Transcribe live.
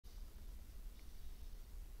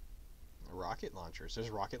rocket launchers. There's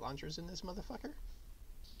rocket launchers in this motherfucker?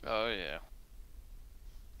 Oh, yeah.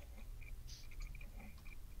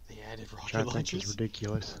 They added Which I rocket think is launchers?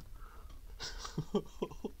 ridiculous.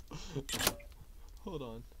 Hold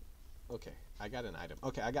on. Okay, I got an item.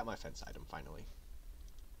 Okay, I got my fence item, finally.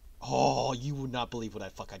 Oh, you would not believe what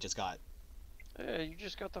I just got. Hey, you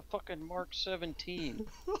just got the fucking Mark 17.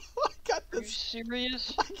 I got Are you this.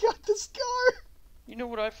 serious? I got the scar. You know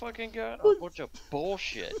what I fucking got? A bunch of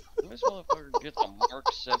bullshit. This motherfucker gets a Mark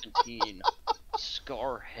 17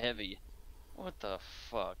 Scar Heavy. What the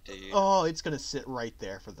fuck, dude? Oh, it's gonna sit right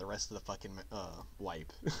there for the rest of the fucking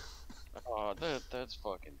wipe. Oh, that's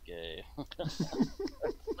fucking gay. That's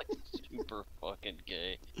like super fucking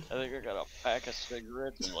gay. I think I got a pack of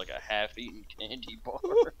cigarettes and like a half-eaten candy bar.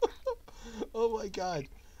 Oh my god,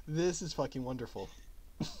 this is fucking wonderful.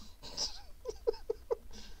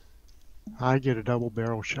 I get a double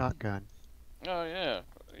barrel shotgun. Oh yeah,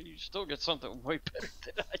 you still get something way better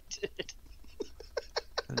than I did.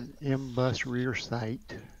 An M-bus rear sight.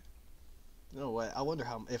 You know what? I wonder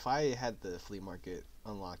how if I had the flea market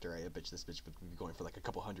unlocked, or I bet this bitch would be going for like a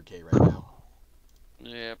couple $100K right now.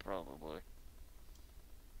 Yeah, probably.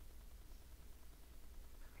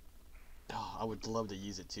 Oh, I would love to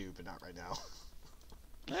use it too, but not right now.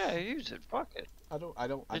 Yeah, use it. Fuck it.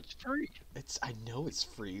 It's free. I know it's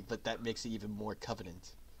free, but that makes it even more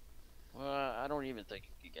covenant. Well, I don't even think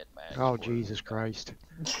you can get max. Oh, for Jesus it. Christ.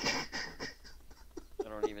 I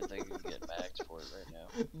don't even think you can get max for it right now.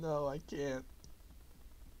 No, I can't.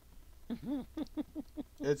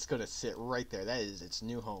 It's gonna sit right there. That is its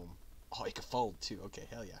new home. Oh, it can fold too. Okay,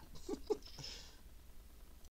 hell yeah.